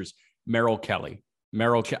pitchers, Merrill Kelly.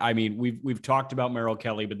 I mean, we've talked about Merrill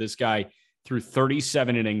Kelly, but this guy through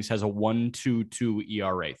 37 innings has a 1.22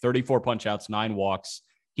 ERA, 34 punch-outs, 9 walks.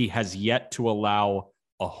 He has yet to allow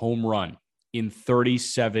a home run in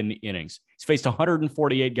 37 innings. He's faced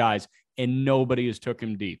 148 guys, and nobody has took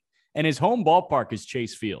him deep. And his home ballpark is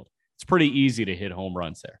Chase Field. It's pretty easy to hit home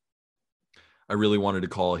runs there. I really wanted to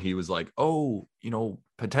call. He was like, oh,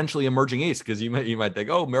 potentially emerging ace, because you might think,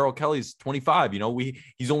 oh, Merrill Kelly's 25.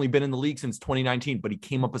 He's only been in the league since 2019, but he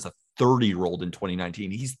came up as a 30-year-old in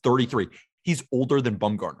 2019. He's 33. He's older than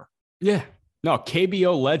Bumgarner. Yeah. No,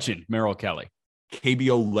 KBO legend, Merrill Kelly.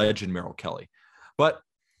 KBO legend, Merrill Kelly. But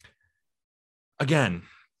again,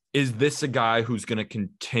 is this a guy who's going to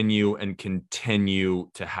continue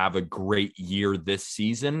to have a great year this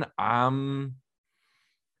season?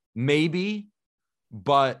 Maybe,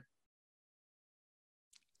 but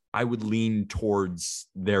I would lean towards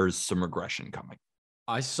there's some regression coming.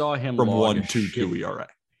 I saw him from 1.22 ERA.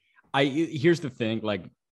 Here's the thing, like,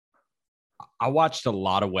 I watched a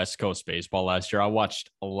lot of West Coast baseball last year. I watched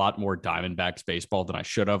a lot more Diamondbacks baseball than I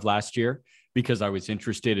should have last year because I was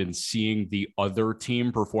interested in seeing the other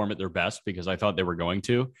team perform at their best because I thought they were going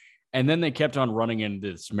to. And then they kept on running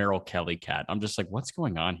into this Merrill Kelly cat. I'm just like, what's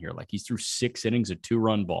going on here? Like, he's through 6 innings, a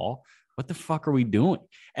 2-run ball. What the fuck are we doing?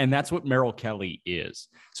 And that's what Merrill Kelly is.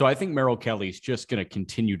 So I think Merrill Kelly is just going to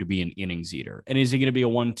continue to be an innings eater. And is he going to be a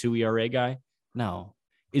 1.2 ERA guy? No.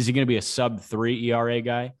 Is he going to be a sub-3 ERA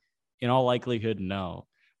guy? In all likelihood, no.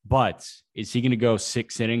 But is he going to go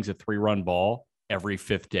 6 innings, a 3-run ball every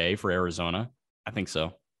 5th day for Arizona? I think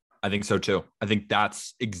so. I think so too. I think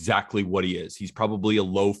that's exactly what he is. He's probably a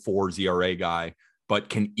low 4s ERA guy, but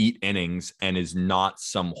can eat innings and is not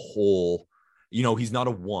some whole, he's not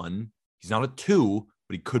a 1, he's not a 2,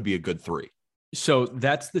 but he could be a good 3. So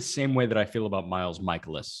that's the same way that I feel about Miles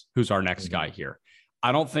Michaelis, who's our next guy here.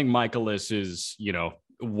 I don't think Michaelis is,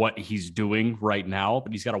 what he's doing right now,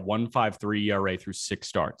 but he's got a 1.53 ERA through 6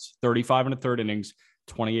 starts, 35 and a third innings,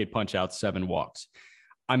 28 punch outs, 7 walks.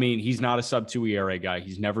 I mean, he's not a sub-2 ERA guy.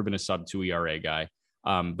 He's never been a sub-2 ERA guy.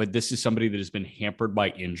 But this is somebody that has been hampered by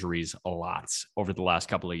injuries a lot over the last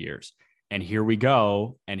couple of years. And here we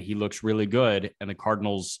go. And he looks really good. And the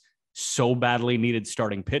Cardinals so badly needed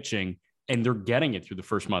starting pitching, and they're getting it through the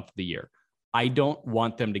first month of the year. I don't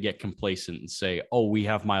want them to get complacent and say, oh, we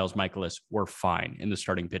have Miles Michaelis. We're fine in the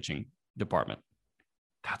starting pitching department.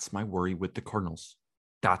 That's my worry with the Cardinals.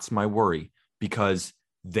 That's my worry because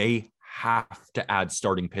they have to add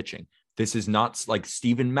starting pitching. This is not like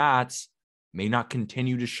Steven Matz may not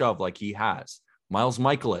continue to shove like he has. Miles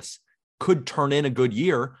Michaelis could turn in a good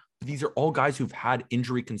year, but these are all guys who've had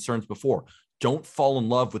injury concerns before. Don't fall in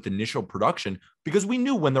love with initial production because we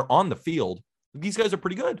knew when they're on the field, these guys are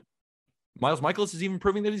pretty good. Miles Michaelis is even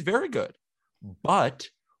proving that he's very good. But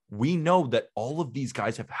we know that all of these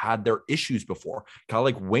guys have had their issues before. Kind of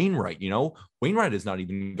like Wainwright, Wainwright has not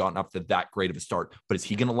even gotten up to that great of a start. But is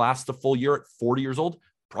he going to last the full year at 40 years old?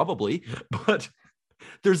 Probably. But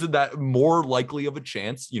there's that more likely of a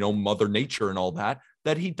chance, Mother Nature and all that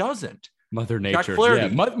he doesn't. Mother Nature. Yeah,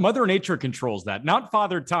 Mother Nature controls that. Not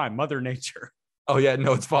Father Time, Mother Nature. Oh, yeah.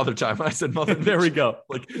 No, it's Father Time. I said Mother Nature. There we go.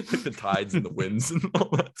 Like the tides and the winds and all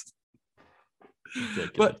that.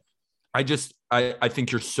 But I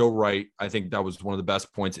think you're so right. I think that was one of the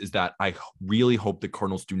best points is that I really hope the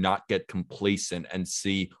Cardinals do not get complacent and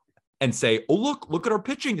say, oh, look at our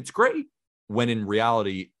pitching. It's great. When in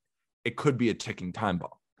reality, it could be a ticking time bomb.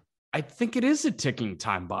 I think it is a ticking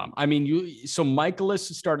time bomb. I mean, so Michaelis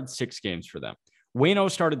started 6 games for them.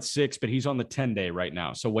 Waino started 6, but he's on the 10-day right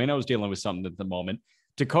now. So Waino's dealing with something at the moment.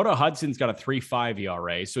 Dakota Hudson's got a 3.5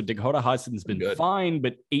 ERA. So Dakota Hudson's been fine,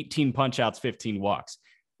 but 18 punch outs, 15 walks.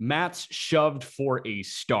 Matz shoved for a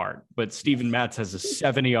start, but Steven Matz has a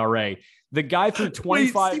 7 ERA. The guy through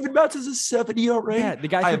 25. Steven Matz has a 7 ERA? Yeah, the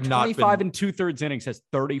guy through 25 and 2/3 innings has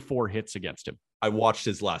 34 hits against him. I watched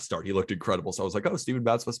his last start. He looked incredible. So I was like, oh, Steven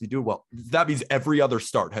Matz must be doing well. That means every other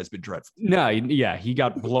start has been dreadful. No, yeah, he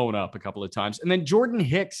got blown up a couple of times. And then Jordan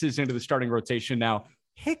Hicks is into the starting rotation now.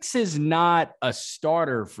 Hicks is not a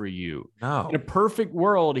starter for you. No. In a perfect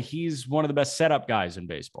world, he's one of the best setup guys in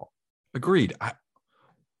baseball. Agreed.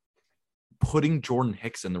 Putting Jordan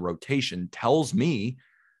Hicks in the rotation tells me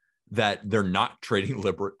that they're not trading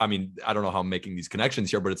I mean, I don't know how I'm making these connections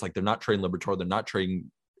here, but it's like they're not trading Liberatore, they're not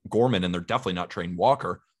trading Gorman, and they're definitely not trading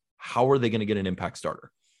Walker. How are they going to get an impact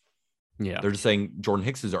starter? Yeah. They're just saying Jordan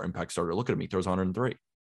Hicks is our impact starter. Look at him. He throws 103.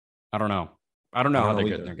 I don't know how they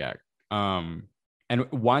get in their gag. And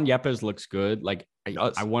Juan Yepes looks good. Like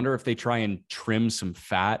I wonder if they try and trim some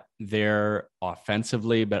fat there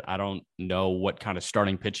offensively, but I don't know what kind of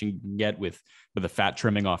starting pitching you can get with the fat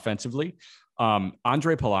trimming offensively.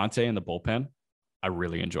 Andre Palante in the bullpen, I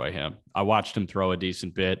really enjoy him. I watched him throw a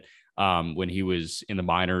decent bit when he was in the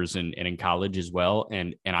minors and in college as well.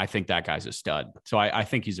 And I think that guy's a stud. So I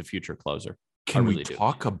think he's a future closer. Can we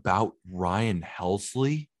talk about Ryan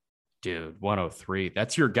Helsley? Dude, 103.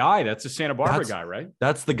 That's your guy. That's a Santa Barbara guy, right?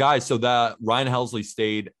 That's the guy. So that Ryan Helsley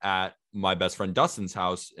stayed at my best friend Dustin's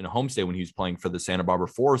house in a homestay when he was playing for the Santa Barbara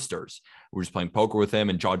Foresters. We were just playing poker with him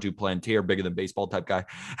and Jaw Duplantier, bigger than baseball type guy.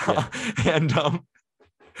 Yeah. And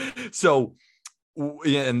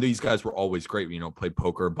and these guys were always great, played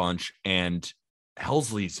poker a bunch, and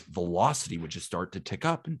Helsley's velocity would just start to tick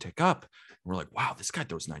up and tick up. And we're like, wow, this guy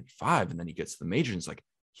throws 95. And then he gets to the major and it's like,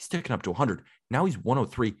 he's ticking up to 100. Now he's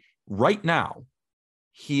 103. Right now,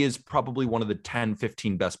 he is probably one of the 10,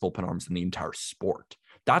 15 best bullpen arms in the entire sport.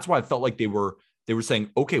 That's why I felt like they were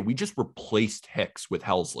saying, okay, we just replaced Hicks with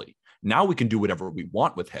Helsley. Now we can do whatever we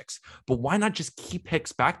want with Hicks. But why not just keep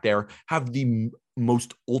Hicks back there, have the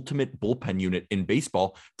most ultimate bullpen unit in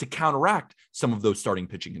baseball to counteract some of those starting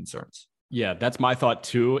pitching concerns? Yeah, that's my thought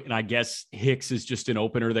too. And I guess Hicks is just an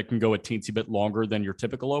opener that can go a teensy bit longer than your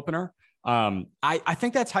typical opener. I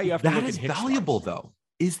think that's how you have to look at Hicks. That is valuable, though.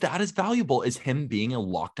 Is that as valuable as him being a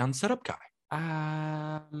lockdown setup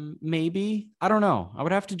guy? Maybe. I don't know. I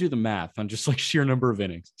would have to do the math on just like sheer number of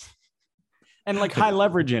innings and like high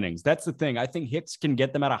leverage innings. That's the thing. I think Hicks can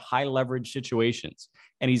get them out of high leverage situations,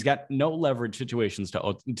 and he's got no leverage situations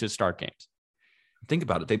to start games. Think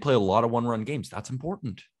about it. They play a lot of one-run games. That's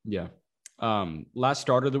important. Yeah. Last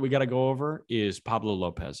starter that we got to go over is Pablo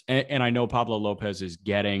Lopez. And I know Pablo Lopez is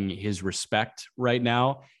getting his respect right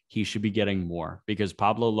now. He should be getting more because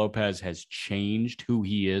Pablo Lopez has changed who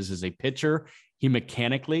he is as a pitcher. He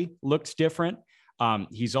mechanically looks different.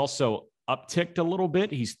 He's also upticked a little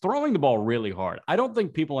bit. He's throwing the ball really hard. I don't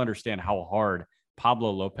think people understand how hard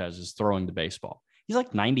Pablo Lopez is throwing the baseball. He's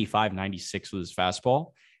like 95, 96 with his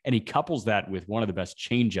fastball, and he couples that with one of the best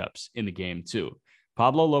changeups in the game too.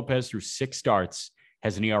 Pablo Lopez, through 6 starts,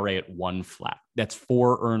 has an ERA at 1 flat. That's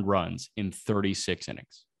 4 earned runs in 36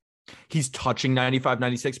 innings. He's touching 95,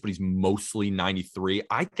 96, but he's mostly 93.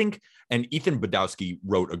 I think, and Ethan Badowski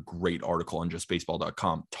wrote a great article on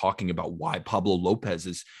justbaseball.com talking about why Pablo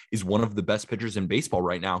Lopez is one of the best pitchers in baseball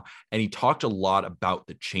right now. And he talked a lot about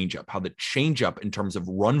the changeup, how the changeup in terms of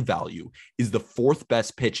run value is the 4th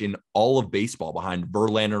best pitch in all of baseball behind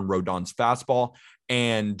Verlander and Rodon's fastball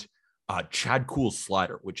and Chad Kuhl's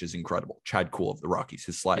slider, which is incredible. Chad Kuhl of the Rockies,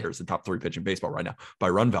 his slider is the top 3 pitch in baseball right now by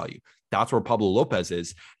run value. That's where Pablo Lopez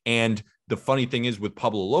is. And the funny thing is with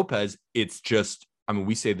Pablo Lopez, it's just, I mean,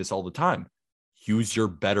 we say this all the time, use your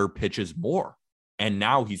better pitches more. And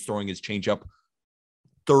now he's throwing his changeup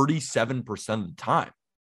 37% of the time.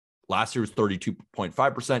 Last year was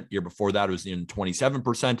 32.5%. Year before that, it was in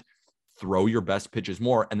 27%. Throw your best pitches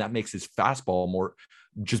more. And that makes his fastball more,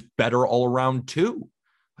 just better all around too.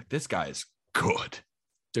 Like, this guy is good.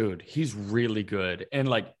 Dude, he's really good. And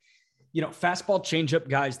like, fastball changeup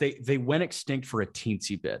guys, they went extinct for a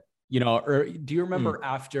teensy bit, or do you remember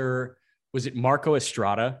after, was it Marco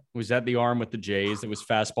Estrada? Was that the arm with the Jays that was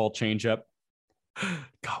fastball changeup?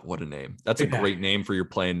 God, what a name. That's a great name for you're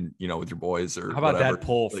playing, with your boys or how about whatever. that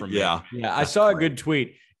poll from Yeah. Yeah. I saw a good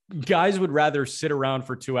tweet. Guys would rather sit around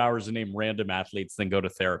for 2 hours and name random athletes than go to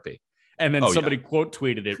therapy. And then somebody quote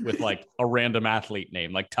tweeted it with like a random athlete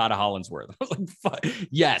name, like Todd Hollinsworth. I was like,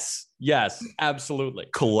 yes, absolutely.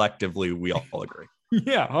 Collectively, we all agree.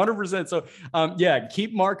 Yeah, 100%. So,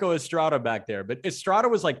 keep Marco Estrada back there. But Estrada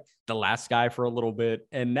was like the last guy for a little bit.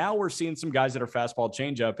 And now we're seeing some guys that are fastball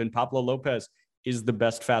changeup. And Pablo Lopez is the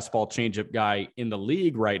best fastball changeup guy in the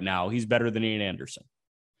league right now. He's better than Ian Anderson.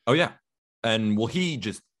 Oh, yeah. And he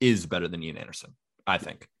just is better than Ian Anderson, I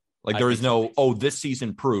think. Like, there is no, this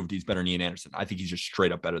season proved he's better than Ian Anderson. I think he's just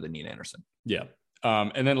straight up better than Ian Anderson. Yeah.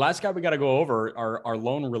 And then last guy we got to go over, our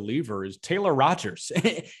lone reliever, is Taylor Rogers.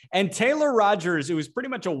 And Taylor Rogers, it was pretty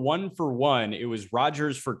much a 1-for-1. It was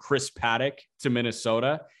Rogers for Chris Paddock to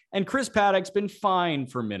Minnesota. And Chris Paddock's been fine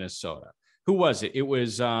for Minnesota. Who was it? It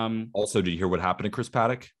was... Also, did you hear what happened to Chris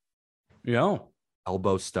Paddock? Yeah.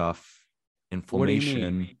 Elbow stuff,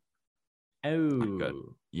 inflammation. Oh, good.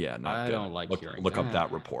 Yeah, not I good. don't like hearing look that. up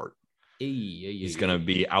that report. He's going to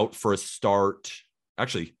be out for a start.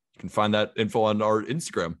 Actually, can find that info on our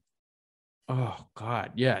Instagram. Oh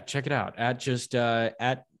God. Yeah. Check it out at just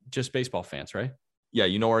baseball fans, right? Yeah.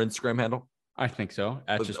 You know our Instagram handle? I think so.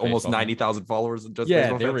 At With just almost baseball 90,000 followers. Just yeah.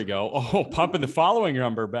 baseball There fans. we go. Oh, pumping the following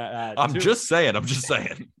number. I'm just saying.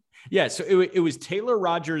 Yeah. So it was Taylor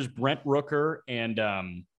Rogers, Brent Rooker, and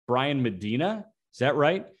Brian Medina. Is that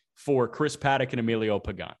right? For Chris Paddock and Emilio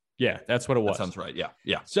Pagan. Yeah, that's what it was. That sounds right. Yeah.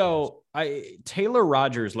 Yeah. So Taylor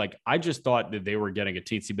Rogers, like, I just thought that they were getting a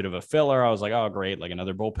teensy bit of a filler. I was like, oh, great, like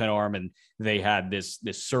another bullpen arm. And they had this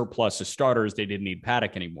surplus of starters. They didn't need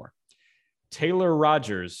Paddock anymore. Taylor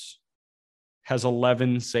Rogers has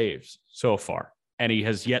 11 saves so far, and he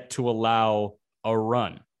has yet to allow a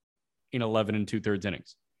run in 11 2/3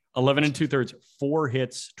 innings. 11 2/3, 4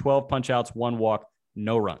 hits, 12 punch outs, 1 walk,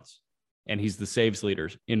 no runs. And he's the saves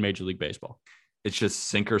leader in Major League Baseball. It's just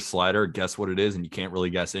sinker, slider, guess what it is, and you can't really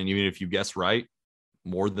guess it. And even if you guess right,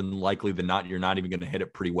 more than likely than not, you're not even going to hit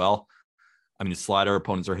it pretty well. I mean, slider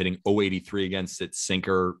opponents are hitting 083 against it.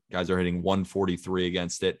 Sinker guys are hitting 143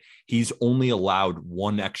 against it. He's only allowed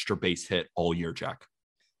 1 extra base hit all year, Jack.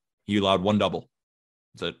 He allowed 1 double.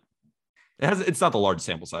 That's it. It's not the large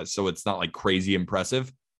sample size, so it's not like crazy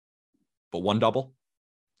impressive, but 1 double.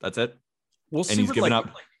 That's it. We'll see. And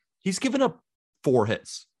he's given up 4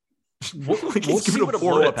 hits. We'll see what a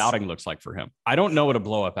blow-up outing looks like for him. I don't know what a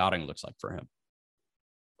blow-up outing looks like for him.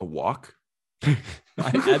 A walk?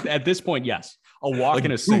 at this point, yes. A walk like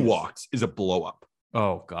and a 2 single. walks is a blow-up.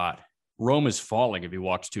 Oh, God. Rome is falling if he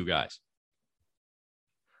walks 2 guys.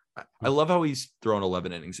 I love how he's thrown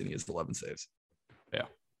 11 innings and he has 11 saves. Yeah.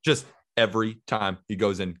 Just every time he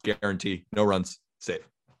goes in, guarantee, no runs, save.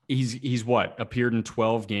 He's what? Appeared in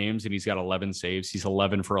 12 games and he's got 11 saves. He's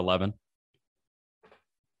 11 for 11.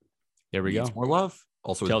 There we go. More love.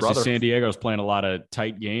 Also, his Chelsea brother. San Diego's playing a lot of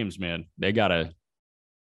tight games, man. They got to.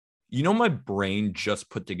 You know, my brain just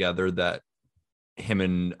put together that him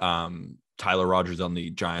and Tyler Rogers on the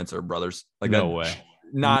Giants are brothers. Like no that, way.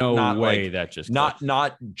 Not way like, that just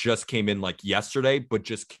not just came in like yesterday, but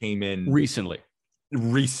just came in recently,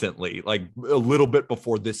 like a little bit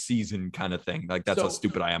before this season kind of thing. Like, that's how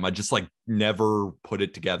stupid I am. I just like never put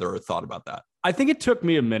it together or thought about that. I think it took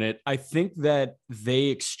me a minute. I think that they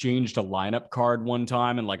exchanged a lineup card one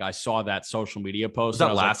time, and like I saw that social media post. Was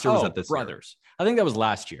that last year? Was that this brothers? Year? I think that was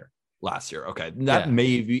last year. Last year, okay. That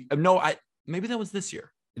maybe maybe that was this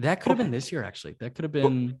year. That could have been this year, actually. That could have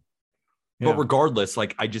been. But regardless,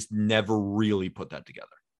 like I just never really put that together.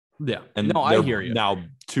 Yeah, and no, I hear you. Now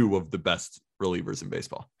 2 of the best relievers in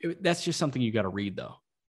baseball. That's just something you got to read, though.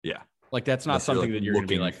 Yeah, like that's not something that you're going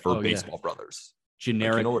to be like for baseball brothers.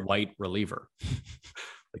 Generic white reliever.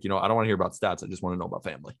 Like, I don't want to hear about stats. I just want to know about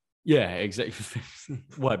family. Yeah, exactly.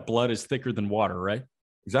 What? Blood is thicker than water, right?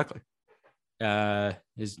 Exactly. I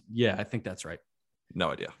think that's right.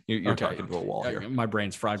 No idea. You're talking to a wall here. My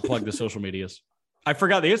brain's fried. Plug the social medias. I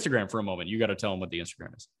forgot the Instagram for a moment. You got to tell them what the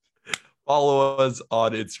Instagram is. Follow us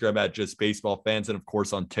on Instagram at Just Baseball Fans, and of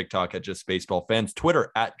course on TikTok at Just Baseball Fans,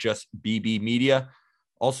 Twitter at Just BB Media.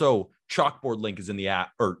 Also, Chalkboard link is in the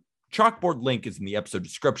app, or Chalkboard link is in the episode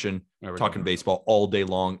description. Talking baseball all day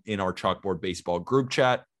long in our Chalkboard Baseball group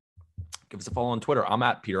chat. Give us a follow on Twitter. I'm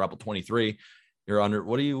at Peter Apple 23. You're under.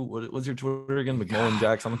 What's your Twitter again? McMullen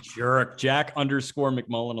Jack something. Jerk. Jack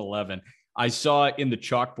 _McMullen 11. I saw in the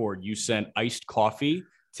Chalkboard you sent iced coffee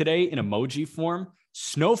today in emoji form.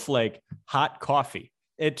 Snowflake hot coffee.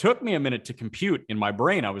 It took me a minute to compute in my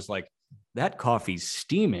brain. I was like, that coffee's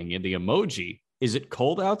steaming in the emoji. Is it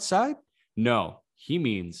cold outside? No, he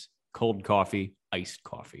means cold coffee, iced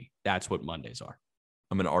coffee. That's what Mondays are.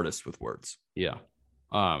 I'm an artist with words. Yeah.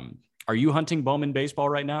 Are you hunting Bowman baseball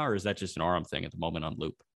right now, or is that just an arm thing at the moment on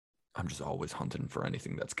loop? I'm just always hunting for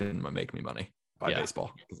anything that's going to make me money by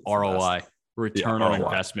baseball. ROI. Return on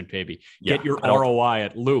investment, baby. Get your ROI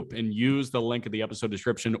at Loop and use the link in the episode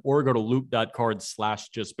description, or go to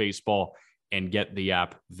loop.card/justbaseball and get the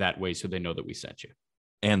app that way so they know that we sent you.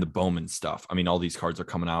 And the Bowman stuff. I mean, all these cards are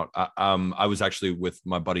coming out. I was actually with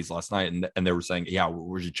my buddies last night and they were saying, yeah,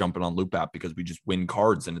 we're just jumping on Loop app because we just win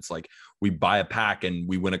cards. And it's like, we buy a pack and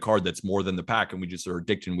we win a card that's more than the pack. And we just are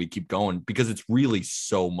addicted and we keep going because it's really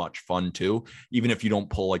so much fun too. Even if you don't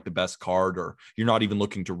pull like the best card or you're not even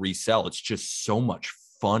looking to resell, it's just so much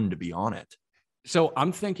fun to be on it. So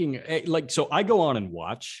I'm thinking so I go on and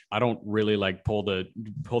watch. I don't really like pull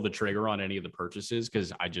the trigger on any of the purchases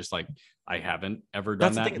because I just I haven't ever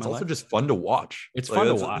done that. It's also just fun to watch. It's fun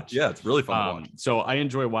to watch. Yeah, it's really fun to watch. So I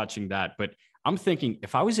enjoy watching that. But I'm thinking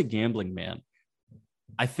if I was a gambling man,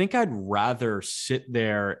 I think I'd rather sit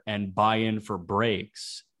there and buy in for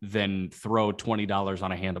breaks than throw $20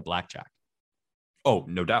 on a hand of blackjack. Oh,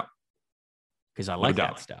 no doubt. because I like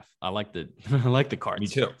that stuff. I like the I like the cards. Me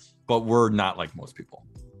too. But we're not like most people.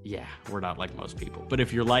 Yeah, we're not like most people. But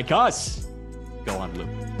if you're like us, go on Loop.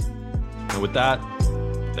 And with that,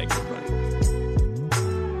 thank you, everybody.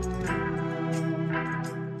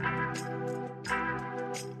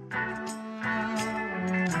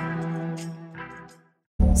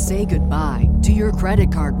 Say goodbye to your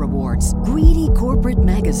credit card rewards. Greedy corporate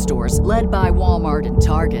mega stores, led by Walmart and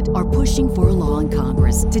Target, are pushing for a law in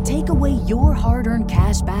Congress to take away your hard-earned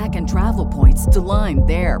cash back and travel points to line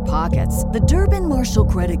their pockets. The Durbin-Marshall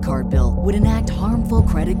credit card bill would enact harmful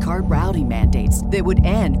credit card routing mandates that would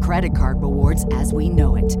end credit card rewards as we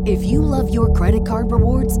know it. If you love your credit card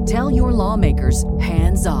rewards, tell your lawmakers,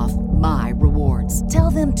 hands off my rewards. Tell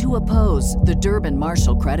them to oppose the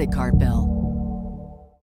Durbin-Marshall credit card bill.